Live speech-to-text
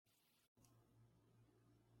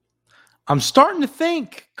I'm starting to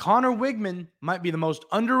think Conner Weigman might be the most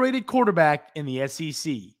underrated quarterback in the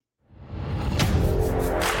SEC.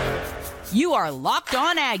 You are Locked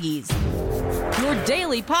On Aggies, your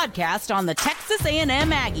daily podcast on the Texas A&M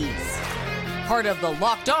Aggies. Part of the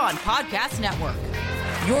Locked On Podcast Network,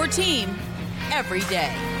 your team every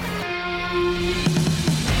day.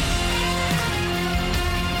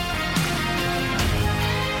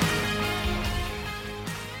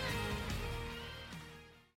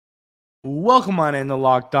 Welcome on into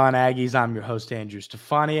Locked On Aggies. I'm your host, Andrew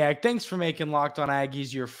Stefaniak. Thanks for making Locked On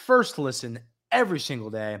Aggies your first listen every single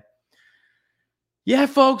day. Yeah,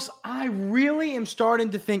 folks, I really am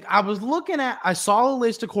starting to think. I saw a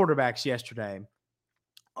list of quarterbacks yesterday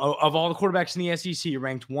of all the quarterbacks in the SEC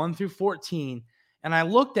ranked 1 through 14. And I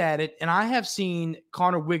looked at it, and I have seen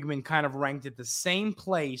Conner Weigman kind of ranked at the same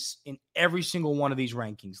place in every single one of these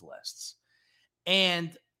rankings lists.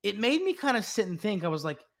 And it made me kind of sit and think. I was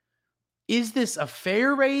like, is this a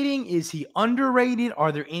fair rating? Is he underrated?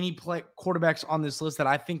 Are there any quarterbacks on this list that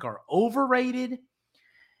I think are overrated?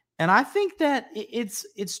 And I think that it's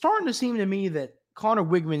starting to seem to me that Conner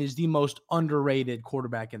Weigman is the most underrated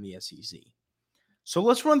quarterback in the SEC. So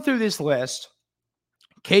let's run through this list.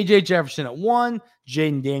 KJ Jefferson at 1,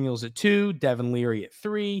 Jaden Daniels at 2, Devin Leary at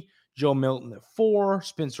 3, Joe Milton at 4,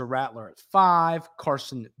 Spencer Rattler at 5,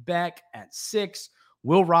 Carson Beck at 6,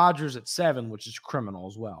 Will Rogers at 7, which is criminal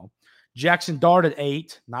as well. Jackson Dart at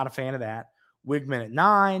 8, not a fan of that. Weigman at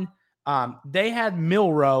 9. They had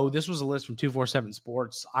Milroe. This was a list from 247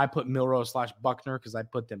 Sports. I put Milroe / Buckner because I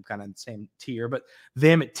put them kind of in the same tier. But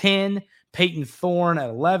them at 10, Peyton Thorne at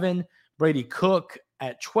 11, Brady Cook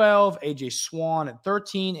at 12, AJ Swan at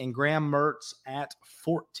 13, and Graham Mertz at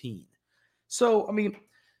 14. So, I mean,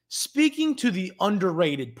 speaking to the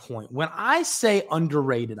underrated point, when I say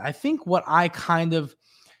underrated, I think what I kind of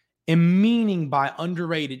am meaning by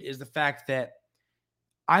underrated is the fact that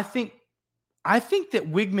I think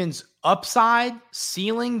that Weigman's upside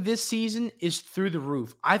ceiling this season is through the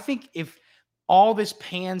roof. I think if all this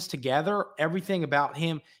pans together, everything about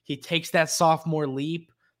him, he takes that sophomore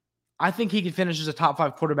leap, I think he could finish as a top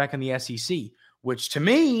 5 quarterback in the SEC, which to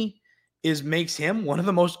me makes him one of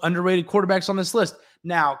the most underrated quarterbacks on this list.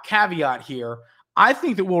 Now, caveat here, I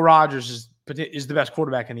think that Will Rogers is the best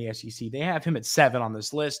quarterback in the SEC. They have him at 7 on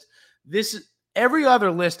this list. Every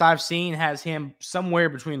other list I've seen has him somewhere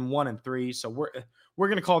between 1 and 3. So we're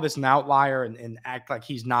going to call this an outlier and act like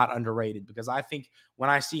he's not underrated, because I think when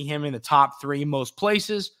I see him in the top 3 most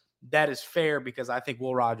places, that is fair, because I think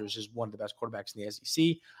Will Rogers is one of the best quarterbacks in the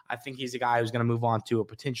SEC. I think he's a guy who's going to move on to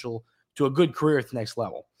a good career at the next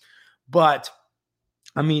level. But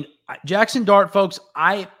I mean, Jackson Dart, folks,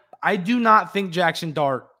 I do not think Jackson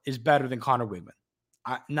Dart is better than Conner Weigman.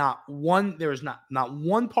 There is not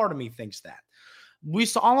one part of me thinks that. We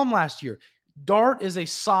saw him last year. Dart is a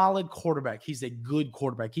solid quarterback. He's a good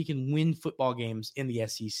quarterback. He can win football games in the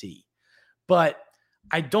SEC. But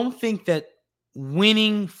I don't think that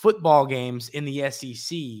winning football games in the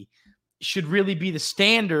SEC should really be the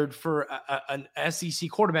standard for an SEC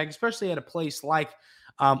quarterback, especially at a place like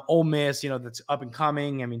Ole Miss, that's up and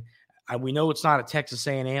coming. I mean, we know it's not at Texas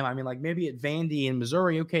A&M. I mean, like maybe at Vandy in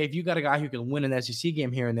Missouri, okay, if you got a guy who can win an SEC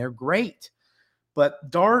game here and there, great.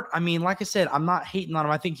 But Dart, I mean, like I said, I'm not hating on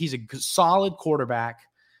him. I think he's a solid quarterback.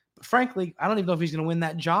 But frankly, I don't even know if he's going to win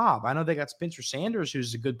that job. I know they got Spencer Sanders,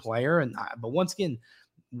 who's a good player. But once again,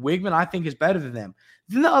 Weigman, I think, is better than them.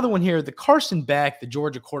 Then the other one here, the Carson Beck, the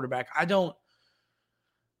Georgia quarterback,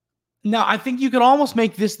 Now, I think you could almost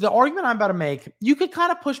make the argument I'm about to make, you could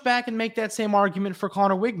kind of push back and make that same argument for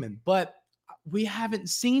Conner Weigman, but we haven't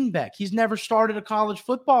seen Beck. He's never started a college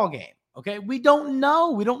football game, okay? We don't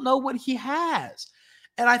know. We don't know what he has.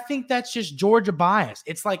 And I think that's just Georgia bias.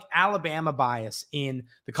 It's like Alabama bias in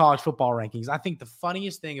the college football rankings. I think the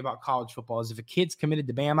funniest thing about college football is if a kid's committed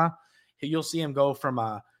to Bama, you'll see him go from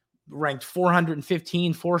ranked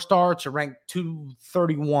 415 4-star to ranked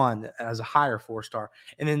 231 as a higher 4-star.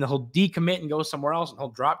 And then he'll decommit and go somewhere else, and he'll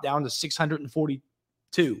drop down to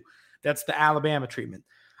 642. That's the Alabama treatment.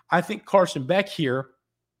 I think Carson Beck here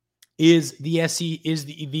is the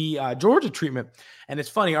Georgia treatment. And it's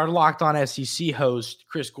funny, our Locked On SEC host,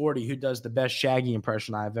 Chris Gordy, who does the best Shaggy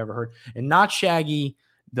impression I've ever heard, and not Shaggy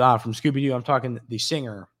from Scooby-Doo, I'm talking the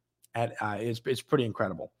singer. It's pretty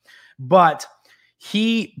incredible. But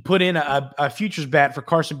he put in a futures bet for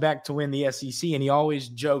Carson Beck to win the SEC, and he always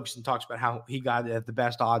jokes and talks about how he got it at the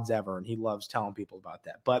best odds ever, and he loves telling people about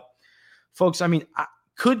that. But, folks, I mean,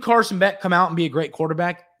 could Carson Beck come out and be a great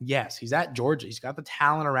quarterback? Yes, he's at Georgia. He's got the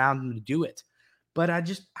talent around him to do it. But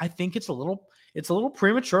I think it's a little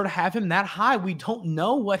premature to have him that high. We don't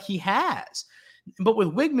know what he has. But with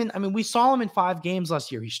Weigman, I mean, we saw him in 5 games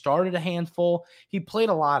last year. He started a handful. He played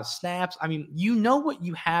a lot of snaps. I mean, you know what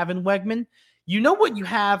you have in Weigman. You know what you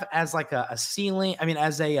have as like a ceiling. I mean,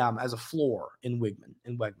 as a floor in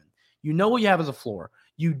Weigman. You know what you have as a floor.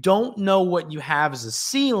 You don't know what you have as a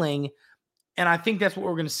ceiling. And I think that's what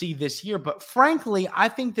we're going to see this year. But frankly, I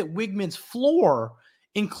think that Weigman's floor,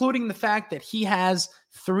 including the fact that he has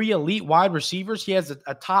 3 elite wide receivers, he has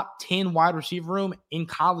a top 10 wide receiver room in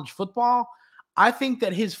college football. I think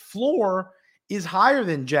that his floor is higher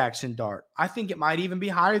than Jackson Dart. I think it might even be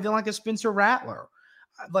higher than like a Spencer Rattler.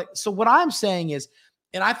 So what I'm saying is,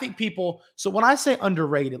 and I think so when I say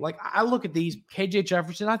underrated, like I look at these, KJ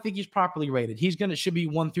Jefferson, I think he's properly rated. Should be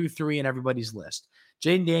 1 through 3 in everybody's list.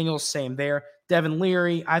 Jaden Daniels, same there. Devin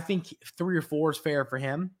Leary, I think 3 or 4 is fair for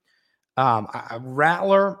him.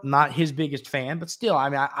 Rattler, not his biggest fan, but still, I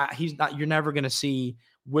mean, he's not. You're never going to see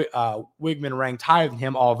Weigman ranked higher than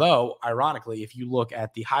him. Although, ironically, if you look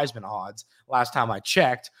at the Heisman odds, last time I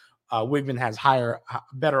checked, Weigman has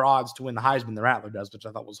better odds to win the Heisman than Rattler does, which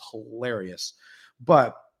I thought was hilarious.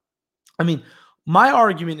 But I mean, my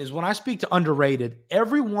argument is when I speak to underrated,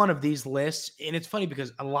 every one of these lists, and it's funny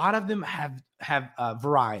because a lot of them have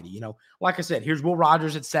variety. You know, like I said, here's Will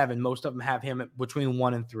Rogers at 7. Most of them have him at between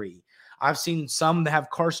 1 and 3. I've seen some that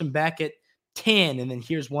have Carson Beck at 10, and then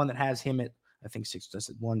here's one that has him at, I think 6. That's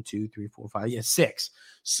it. 1, 2, 3, 4, 5. Yeah, 6.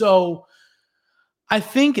 So I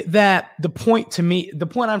think that the point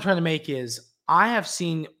I'm trying to make is I have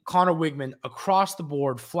seen Conner Weigman across the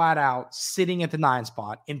board, flat out, sitting at the 9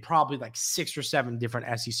 spot in probably like 6 or 7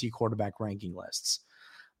 different SEC quarterback ranking lists.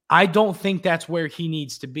 I don't think that's where he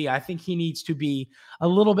needs to be. I think he needs to be a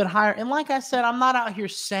little bit higher. And like I said, I'm not out here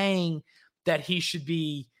saying that he should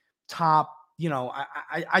be top,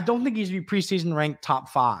 I don't think he should be preseason ranked top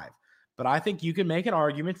 5, but I think you can make an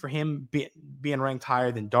argument for him being ranked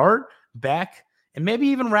higher than Dart, Beck, and maybe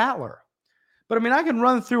even Rattler. But I mean, I can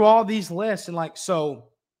run through all these lists and Graham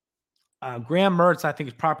Mertz, I think,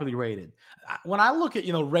 is properly rated. When I look at,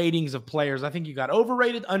 ratings of players, I think you got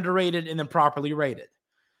overrated, underrated, and then properly rated.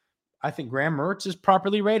 I think Graham Mertz is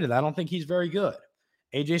properly rated. I don't think he's very good.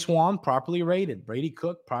 AJ Swan, properly rated. Brady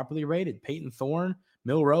Cook, properly rated. Peyton Thorne,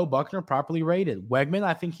 Milroe, Buckner, properly rated. Weigman,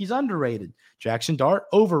 I think he's underrated. Jackson Dart,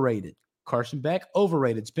 overrated. Carson Beck,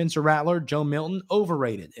 overrated. Spencer Rattler, Joe Milton,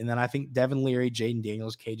 overrated. And then I think Devin Leary, Jaden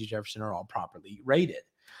Daniels, KJ Jefferson are all properly rated.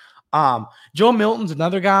 Joe Milton's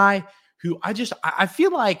another guy who I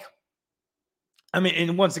feel like, I mean,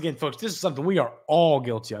 and once again, folks, this is something we are all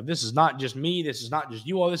guilty of. This is not just me. This is not just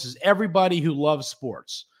you all. This is everybody who loves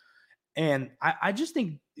sports. And I just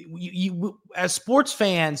think you as sports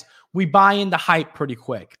fans, we buy into hype pretty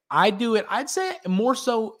quick. I do it. I'd say more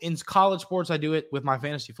so in college sports. I do it with my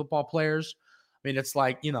fantasy football players. I mean, it's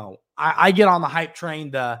like, I get on the hype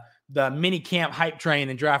train, the mini camp hype train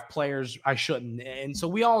and draft players I shouldn't. And so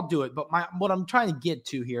we all do it. But what I'm trying to get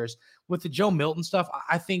to here is with the Joe Milton stuff,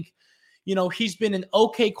 I think, he's been an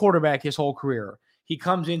okay quarterback his whole career. He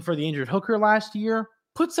comes in for the injured Hooker last year,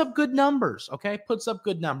 puts up good numbers, okay? Puts up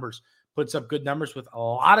good numbers with a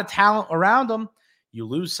lot of talent around him. You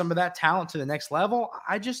lose some of that talent to the next level.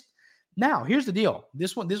 Now, here's the deal.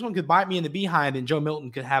 This one could bite me in the behind and Joe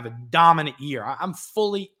Milton could have a dominant year.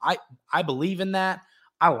 I believe in that.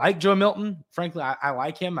 I like Joe Milton. Frankly, I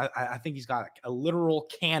like him. I think he's got a literal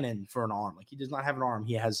cannon for an arm. Like, he does not have an arm.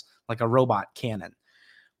 He has like a robot cannon.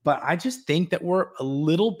 But I just think that we're a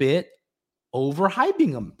little bit overhyping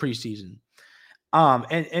him preseason.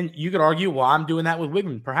 And you could argue, well, I'm doing that with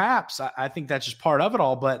Weigman. Perhaps. I think that's just part of it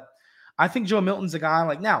all. But I think Joe Milton's a guy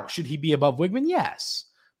like, now, should he be above Weigman? Yes.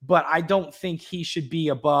 But I don't think he should be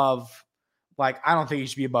above, I don't think he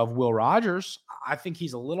should be above Will Rogers. I think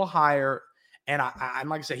he's a little higher. And I'm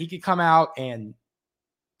like I said, he could come out and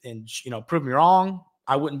prove me wrong.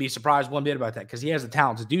 I wouldn't be surprised one bit about that because he has the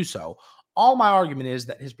talent to do so. All my argument is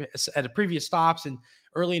that at the previous stops and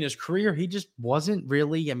early in his career, he just wasn't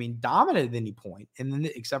really, dominant at any point. And then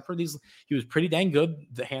except for these, he was pretty dang good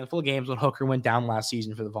the handful of games when Hooker went down last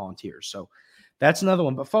season for the Volunteers. So that's another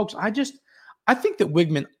one. But folks, I think that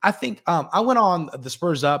Weigman, I went on the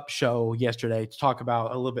Spurs Up show yesterday to talk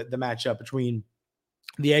about a little bit the matchup between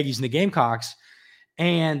the Aggies and the Gamecocks.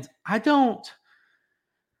 And I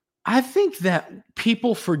think that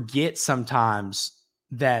people forget sometimes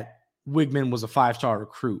that Weigman was a 5-star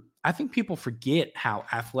recruit. I think people forget how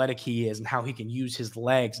athletic he is and how he can use his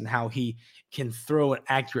legs and how he can throw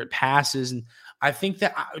accurate passes. And I think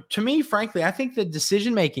that, to me, frankly, I think the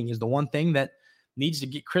decision-making is the one thing that needs to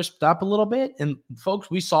get crisped up a little bit. And folks,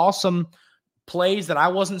 we saw some plays that I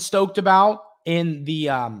wasn't stoked about in the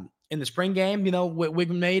spring game, what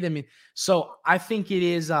Weigman made. So I think it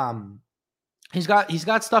is, he's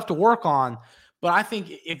got stuff to work on. But I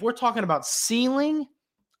think if we're talking about ceiling,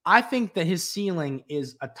 I think that his ceiling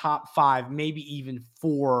is a top 5, maybe even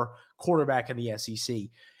 4 quarterback in the SEC.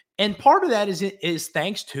 And part of that is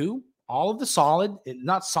thanks to all of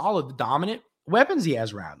the dominant weapons he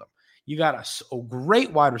has around him. You got a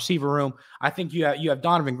great wide receiver room. I think you have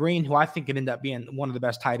Donovan Green, who I think could end up being one of the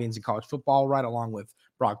best tight ends in college football, right along with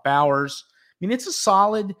Brock Bowers. I mean, it's a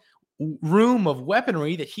solid room of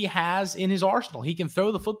weaponry that he has in his arsenal. He can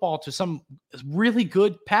throw the football to some really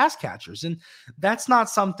good pass catchers. And that's not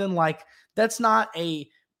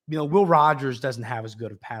Will Rogers doesn't have as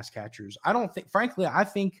good of pass catchers. I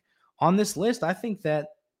think on this list, I think that,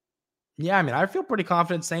 I feel pretty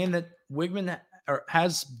confident saying that Weigman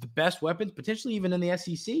has the best weapons, potentially even in the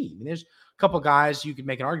SEC. I mean, there's a couple guys you could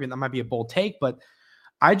make an argument that might be a bold take, but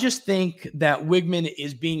I just think that Weigman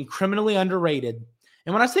is being criminally underrated.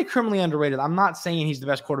 And when I say criminally underrated, I'm not saying he's the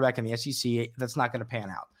best quarterback in the SEC. That's not going to pan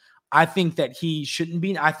out. I think that he shouldn't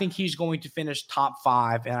be. I think he's going to finish top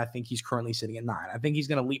 5, and I think he's currently sitting at 9. I think he's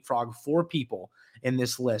going to leapfrog 4 people in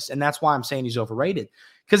this list, and that's why I'm saying he's overrated,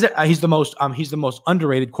 because he's the most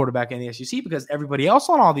underrated quarterback in the SEC, because everybody else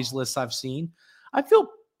on all these lists I've seen, I feel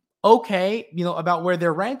okay, about where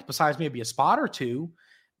they're ranked, besides maybe a spot or 2.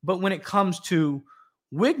 But when it comes to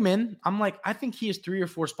Weigman, I'm like, I think he is 3 or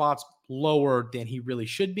 4 spots lower than he really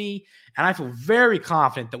should be. And I feel very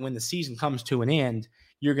confident that when the season comes to an end,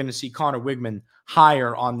 you're going to see Conner Weigman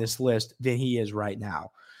higher on this list than he is right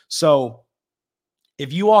now. So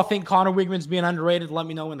if you all think Conner Weigman's being underrated, let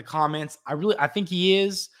me know in the comments. I think he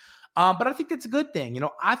is. But I think that's a good thing.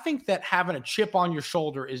 I think that having a chip on your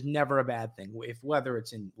shoulder is never a bad thing. Whether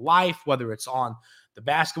it's in life, whether it's on the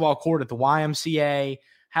basketball court at the YMCA,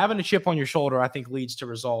 having a chip on your shoulder, I think, leads to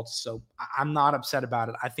results. So I'm not upset about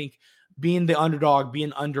it. I think being the underdog,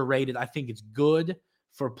 being underrated, I think it's good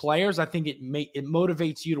for players. I think it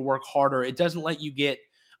motivates you to work harder. It doesn't let you get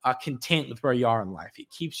content with where you are in life. It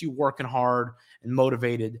keeps you working hard and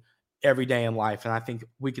motivated every day in life. And I think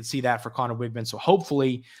we could see that for Conner Weigman. So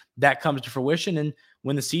hopefully that comes to fruition. And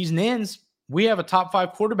when the season ends, we have a top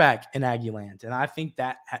 5 quarterback in Aggie land. And I think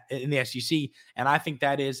that in the SEC, and I think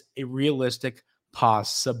that is a realistic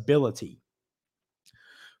possibility.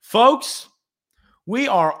 Folks, we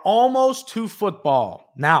are almost to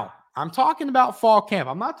football. Now, I'm talking about fall camp.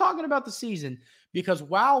 I'm not talking about the season, because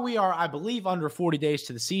while we are, I believe, under 40 days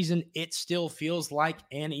to the season, it still feels like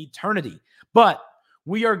an eternity. But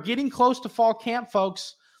we are getting close to fall camp,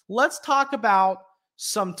 folks. Let's talk about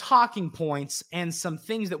some talking points and some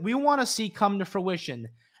things that we want to see come to fruition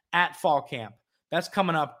at fall camp. That's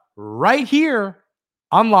coming up right here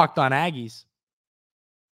on Locked On Aggies.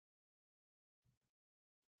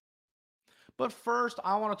 But first,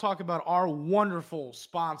 I want to talk about our wonderful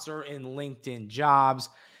sponsor in LinkedIn Jobs.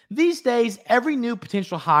 These days, every new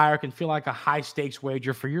potential hire can feel like a high-stakes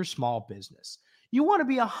wager for your small business. You want to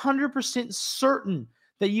be 100% certain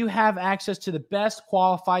that you have access to the best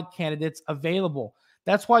qualified candidates available.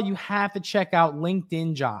 That's why you have to check out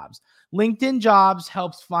LinkedIn Jobs. LinkedIn Jobs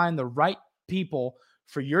helps find the right people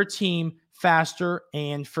for your team faster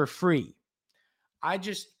and for free.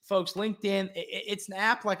 Folks, LinkedIn, it's an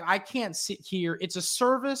app like I can't sit here. It's a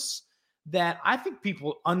service that I think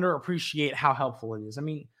people underappreciate how helpful it is. I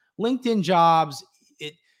mean, LinkedIn Jobs,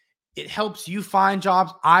 it helps you find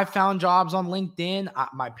jobs. I found jobs on LinkedIn.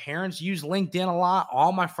 My parents use LinkedIn a lot.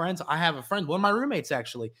 All my friends, I have a friend, one of my roommates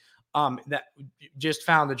actually, that just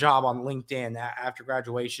found a job on LinkedIn after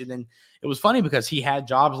graduation. And it was funny because he had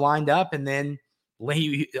jobs lined up, and then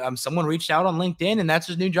someone reached out on LinkedIn, and that's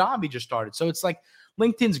his new job he just started. So it's like,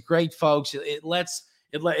 LinkedIn's great, folks.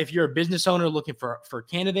 If you're a business owner looking for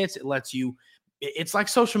candidates, it's like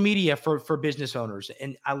social media for business owners.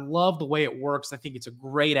 And I love the way it works. I think it's a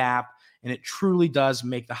great app, and it truly does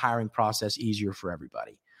make the hiring process easier for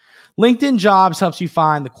everybody. LinkedIn Jobs helps you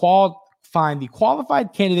find the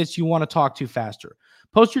qualified candidates you want to talk to faster.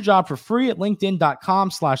 Post your job for free at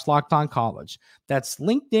linkedin.com/lockedoncollege. That's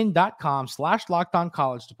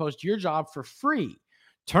linkedin.com/lockedoncollege to post your job for free.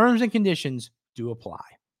 Terms and conditions do apply.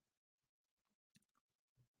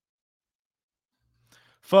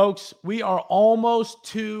 Folks, we are almost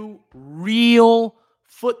to real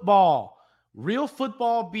football. Real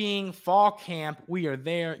football being fall camp. We are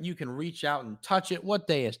there. You can reach out and touch it. What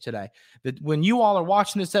day is today? When you all are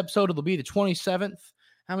watching this episode, it'll be the 27th.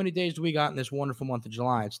 How many days do we got in this wonderful month of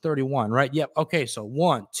July? It's 31, right? Yep. Okay, so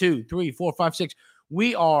 1, 2, 3, 4, 5, 6.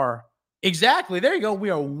 We are exactly, there you go. We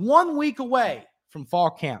are 1 week away from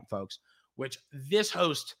fall camp, folks, which this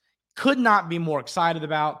host could not be more excited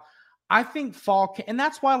about. I think fall camp, and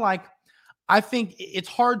that's why, I think it's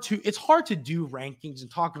hard to do rankings and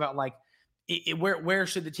talk about where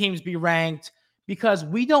should the teams be ranked? Because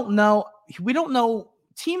we don't know.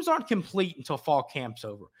 Teams aren't complete until fall camp's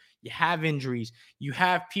over. You have injuries. You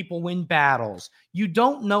have people win battles. You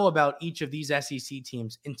don't know about each of these SEC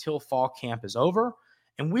teams until fall camp is over.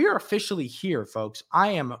 And we are officially here, folks. I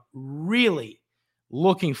am really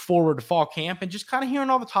looking forward to fall camp and just kind of hearing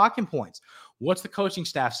all the talking points. What's the coaching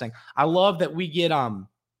staff saying? I love that we get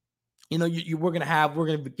we're going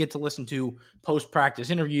to get to listen to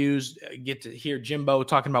post-practice interviews, get to hear Jimbo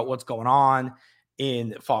talking about what's going on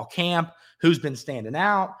in fall camp, who's been standing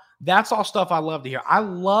out. That's all stuff I love to hear. I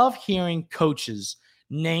love hearing coaches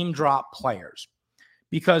name drop players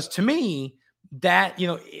because to me, that,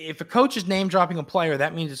 if a coach is name dropping a player,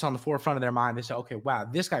 that means it's on the forefront of their mind. They say, okay, wow,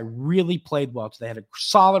 this guy really played well. So they had a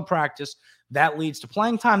solid practice that leads to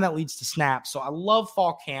playing time, that leads to snaps. So I love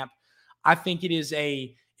fall camp. I think it is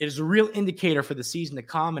a real indicator for the season to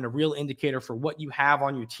come and a real indicator for what you have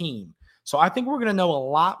on your team. So I think we're going to know a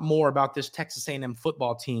lot more about this Texas A&M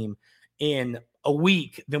football team in a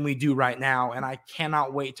week than we do right now. And I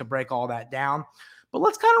cannot wait to break all that down. But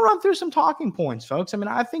let's kind of run through some talking points, folks. I mean,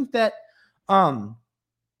 I think that,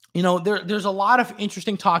 there's a lot of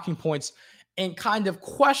interesting talking points and kind of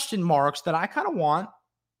question marks that I kind of want.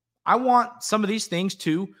 I want some of these things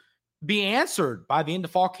to be answered by the end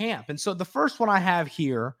of fall camp. And so the first one I have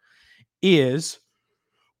here is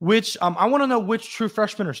I want to know which true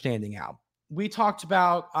freshmen are standing out. We talked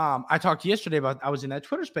about, I talked yesterday about, I was in that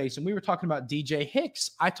Twitter space and we were talking about DJ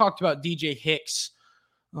Hicks. I talked about DJ Hicks.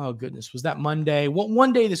 Oh goodness. Was that Monday? Well,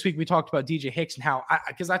 one day this week we talked about DJ Hicks and how,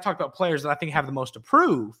 because I talked about players that I think have the most to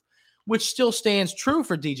prove, which still stands true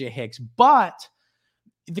for DJ Hicks. But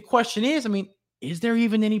the question is, is there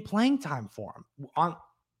even any playing time for him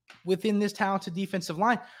within this talented defensive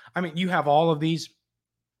line? You have all of these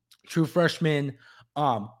true freshmen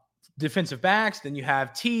defensive backs, then you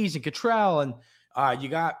have Tees and Cottrell, and you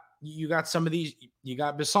got some of these, you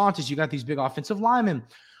got Besantes, you got these big offensive linemen.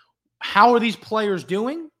 How are these players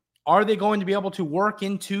doing? Are they going to be able to work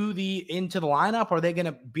into the lineup? Are they going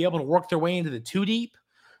to be able to work their way into the two deep?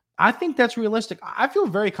 I think that's realistic. I feel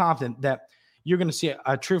very confident that you're going to see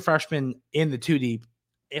a true freshman in the two deep.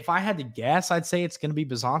 If I had to guess, I'd say it's going to be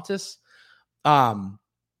Besantes.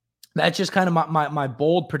 That's just kind of my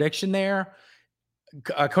bold prediction there.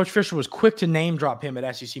 Coach Fisher was quick to name drop him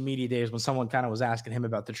at SEC Media Days when someone kind of was asking him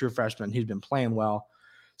about the true freshman who's been playing well.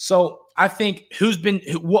 So I think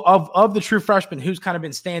of the true freshmen, who's kind of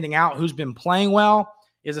been standing out, who's been playing well,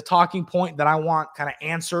 is a talking point that I want kind of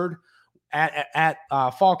answered at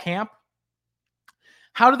fall camp.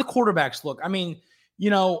 How do the quarterbacks look?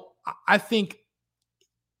 I think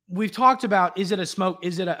we've talked about, is it a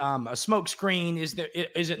smoke screen? Is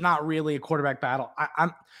it not really a quarterback battle?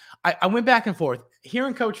 I went back and forth.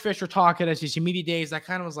 Hearing Coach Fisher talk at SEC Media Days, I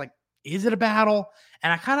kind of was like, is it a battle?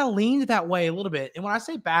 And I kind of leaned that way a little bit. And when I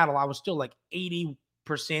say battle, I was still like 80%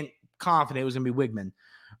 confident it was going to be Weigman.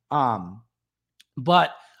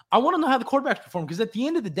 But I want to know how the quarterbacks perform, because at the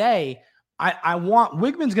end of the day, I want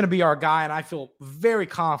Weigman's going to be our guy, and I feel very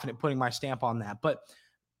confident putting my stamp on that. But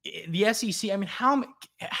the SEC,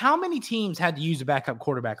 how many teams had to use a backup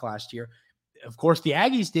quarterback last year? Of course, the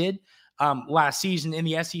Aggies did last season in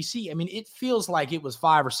the SEC. It feels like it was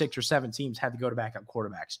 5 or 6 or 7 teams had to go to backup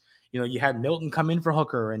quarterbacks. You had Milton come in for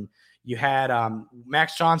Hooker, and you had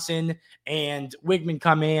Max Johnson and Weigman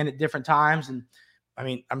come in at different times. And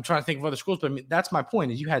I'm trying to think of other schools, but that's my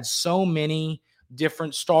point, is you had so many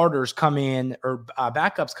different starters come in, or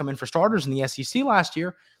backups come in for starters in the SEC last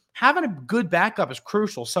year. Having a good backup is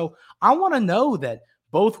crucial. So I want to know that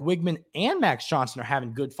both Weigman and Max Johnson are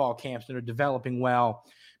having good fall camps and are developing well,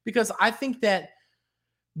 because I think that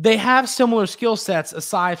they have similar skill sets,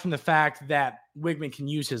 aside from the fact that Weigman can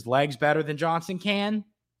use his legs better than Johnson can.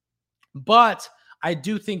 But I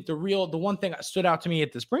do think the one thing that stood out to me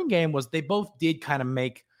at the spring game was they both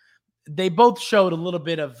showed a little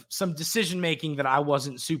bit of some decision-making that I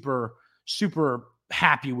wasn't super, super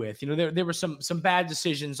happy with. There were some bad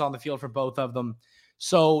decisions on the field for both of them.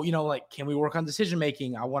 So, can we work on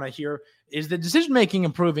decision-making? I want to hear, is the decision-making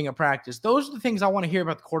improving at practice? Those are the things I want to hear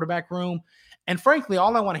about the quarterback room. And frankly,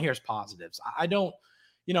 all I want to hear is positives. I don't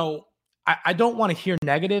want to hear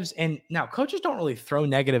negatives. And now coaches don't really throw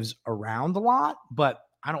negatives around a lot, but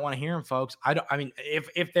I don't want to hear them, folks.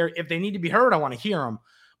 If they need to be heard, I want to hear them.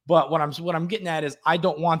 But what I'm getting at is, I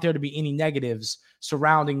don't want there to be any negatives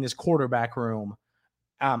surrounding this quarterback room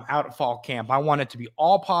out at fall camp. I want it to be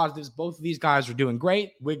all positives. Both of these guys are doing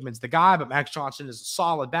great. Weigman's the guy, but Max Johnson is a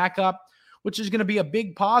solid backup, which is going to be a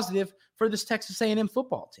big positive for this Texas A&M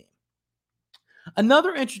football team.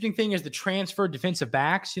 Another interesting thing is the transfer defensive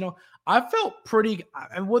backs. I felt pretty.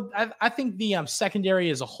 I think the secondary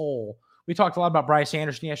as a whole. We talked a lot about Bryce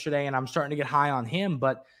Anderson yesterday, and I'm starting to get high on him.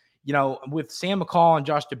 But with Sam McCall and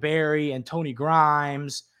Josh DeBerry and Tony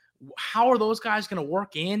Grimes, how are those guys going to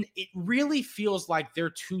work in? It really feels like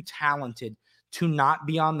they're too talented to not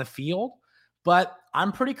be on the field. But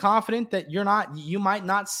I'm pretty confident that you might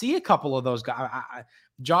not see a couple of those guys.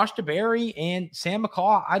 Josh DeBerry and Sam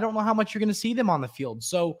McCall, I don't know how much you're going to see them on the field.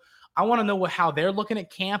 So I want to know how they're looking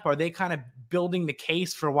at camp. Are they kind of building the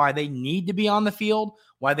case for why they need to be on the field,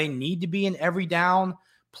 why they need to be an every down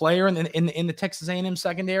player in the Texas A&M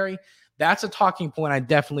secondary? That's a talking point I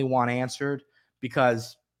definitely want answered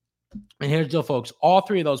because, and here's the deal, folks, all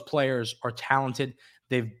three of those players are talented.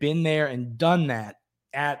 They've been there and done that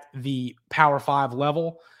at the Power 5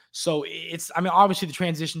 level. So obviously the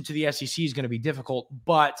transition to the SEC is going to be difficult,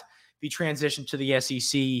 but the transition to the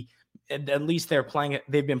SEC, at least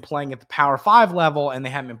they've been playing at the Power 5 level, and they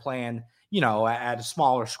haven't been playing, at a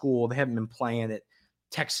smaller school. They haven't been playing at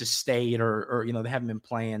Texas State or they haven't been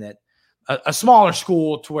playing at a smaller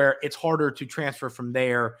school to where it's harder to transfer from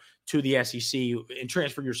there to the SEC and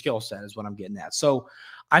transfer your skill set is what I'm getting at. So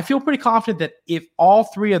I feel pretty confident that if all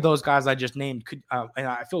three of those guys I just named could, and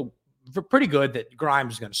I feel pretty good that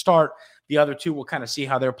Grimes is going to start. The other two, we'll kind of see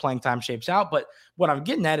how their playing time shapes out. But what I'm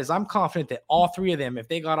getting at is I'm confident that all three of them, if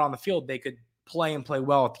they got on the field, they could play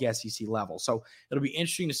well at the SEC level. So it'll be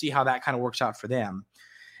interesting to see how that kind of works out for them.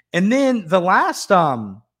 And then the last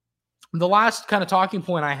kind of talking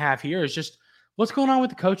point I have here is just what's going on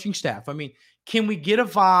with the coaching staff. I mean, can we get a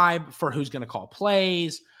vibe for who's going to call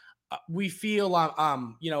plays? We feel,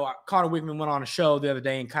 Conner Weigman went on a show the other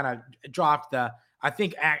day and kind of dropped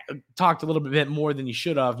talked a little bit more than he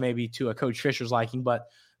should have, maybe to a Coach Fisher's liking, but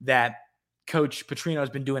that Coach Petrino has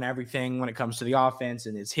been doing everything when it comes to the offense,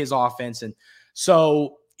 and it's his offense. And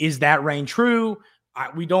so is that reign true?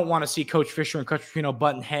 We don't want to see Coach Fisher and Coach Petrino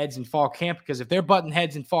button heads in fall camp, because if they're button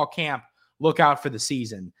heads in fall camp, look out for the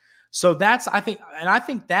season. So I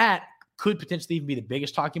think that could potentially even be the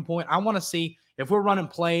biggest talking point. I want to see, if we're running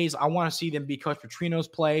plays, I want to see them be Coach Petrino's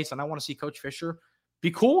plays, and I want to see Coach Fisher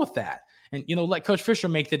be cool with that. And, let Coach Fisher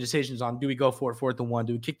make the decisions on, do we go for it 4th and 1?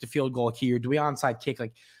 Do we kick the field goal here? Do we onside kick?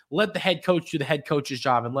 Like, let the head coach do the head coach's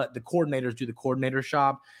job and let the coordinators do the coordinator's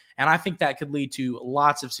job. And I think that could lead to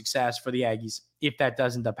lots of success for the Aggies if that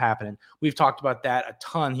does end up happening. We've talked about that a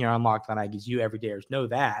ton here on Locked On Aggies. You everydayers know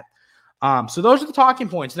that. So those are the talking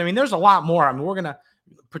points. I mean, there's a lot more. I mean, we're going to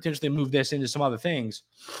potentially move this into some other things.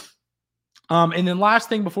 And then last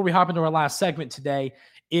thing before we hop into our last segment today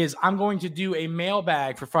is I'm going to do a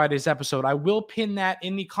mailbag for Friday's episode. I will pin that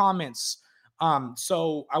in the comments.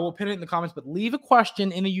 So I will pin it in the comments, but leave a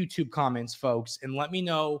question in the YouTube comments, folks, and let me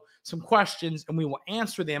know some questions, and we will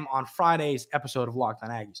answer them on Friday's episode of Locked On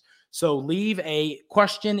Aggies. So leave a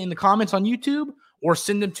question in the comments on YouTube, or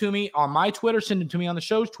send them to me on my Twitter, send them to me on the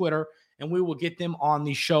show's Twitter, and we will get them on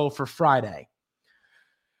the show for Friday.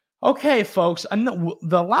 Okay, folks, and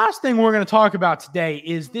the last thing we're going to talk about today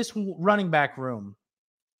is this running back room.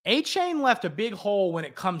 A-Chain left a big hole when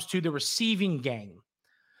it comes to the receiving game.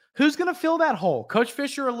 Who's going to fill that hole? Coach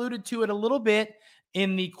Fisher alluded to it a little bit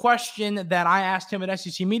in the question that I asked him at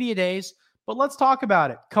SEC Media Days, but let's talk about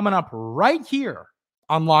it coming up right here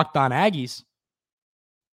on Locked On Aggies.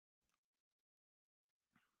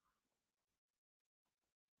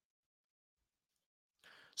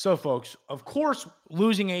 So, folks, of course,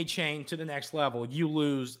 losing A-Chain to the next level, you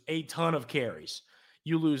lose a ton of carries.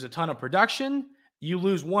 You lose a ton of production. You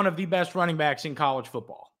lose one of the best running backs in college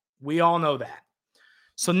football. We all know that.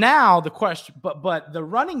 So now the question, but the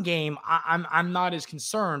running game, I'm not as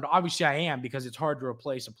concerned. Obviously, I am, because it's hard to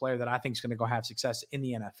replace a player that I think is going to go have success in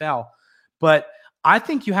the NFL. But I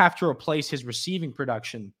think you have to replace his receiving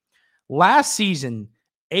production. Last season,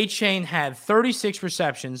 A-Chain had 36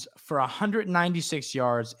 receptions for 196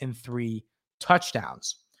 yards and 3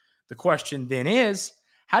 touchdowns. The question then is,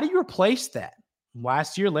 how do you replace that?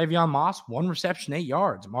 Last year, Le'Veon Moss, 1 reception, 8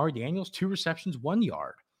 yards. Amari Daniels, 2 receptions, 1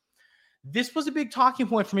 yard. This was a big talking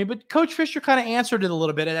point for me, but Coach Fisher kind of answered it a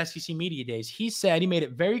little bit at SEC Media Days. He made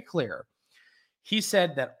it very clear. He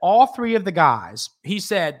said that all three of the guys, he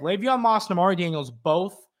said Le'Veon Moss and Amari Daniels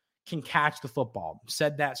both can catch the football.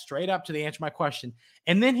 Said that straight up to answer my question.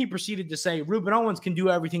 And then he proceeded to say Reuben Owens can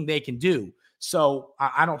do everything they can do. So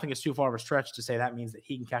I don't think it's too far of a stretch to say that means that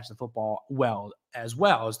he can catch the football well as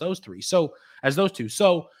those three. So as those two.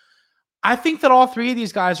 So I think that all three of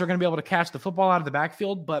these guys are going to be able to catch the football out of the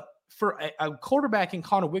backfield. But for a quarterback in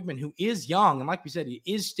Conner Weigman, who is young, and like we said, he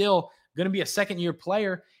is still going to be a second-year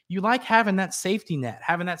player, you like having that safety net,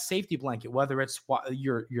 having that safety blanket, whether it's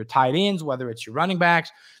your tight ends, whether it's your running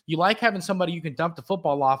backs. You like having somebody you can dump the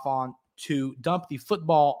football off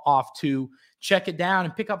to check it down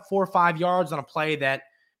and pick up 4 or 5 yards on a play that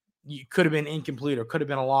you could have been incomplete or could have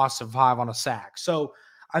been a loss of 5 on a sack. So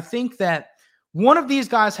I think that one of these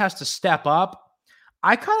guys has to step up.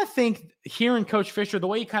 I kind of think hearing Coach Fisher, the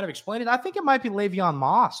way he kind of explained it, I think it might be Le'Veon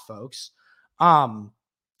Moss, folks.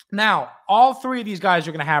 Now, all 3 of these guys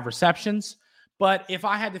are going to have receptions, but if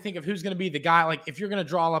I had to think of who's going to be the guy, like if you're going to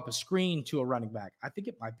draw up a screen to a running back, I think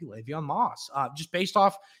it might be Le'Veon Moss,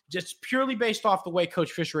 just purely based off the way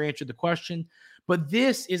Coach Fisher answered the question. But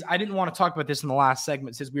this is, I didn't want to talk about this in the last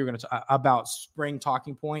segment since we were going to talk about spring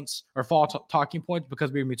talking points or fall talking points because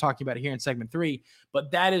we're going to be talking about it here in segment 3.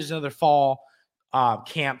 But that is another fall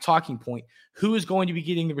camp talking point. Who is going to be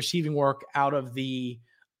getting the receiving work out of the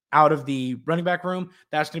running back room?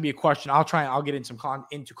 That's going to be a question. I'll get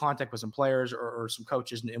into contact with some players or some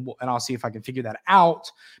coaches, and I'll see if I can figure that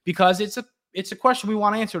out because it's a question we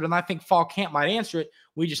want answered, and I think fall camp might answer it.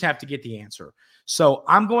 We just have to get the answer. So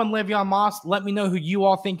I'm going Le'Veon Moss. Let me know who you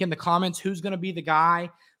all think in the comments. Who's going to be the guy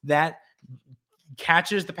that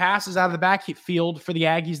catches the passes out of the backfield for the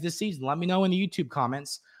Aggies this season? Let me know in the YouTube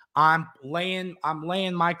comments. I'm laying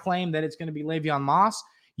my claim that it's going to be Le'Veon Moss.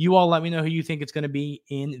 You all let me know who you think it's going to be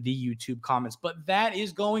in the YouTube comments. But that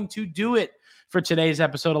is going to do it for today's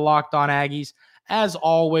episode of Locked On Aggies. As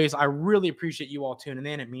always, I really appreciate you all tuning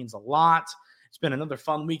in. It means a lot. It's been another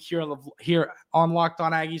fun week here on Locked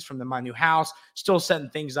On Aggies from my new house. Still setting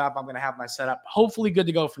things up. I'm going to have my setup hopefully good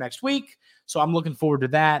to go for next week. So I'm looking forward to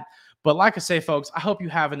that. But like I say, folks, I hope you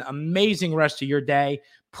have an amazing rest of your day.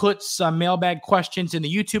 Put some mailbag questions in the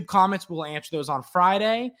YouTube comments. We'll answer those on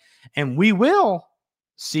Friday. And we will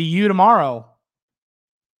see you tomorrow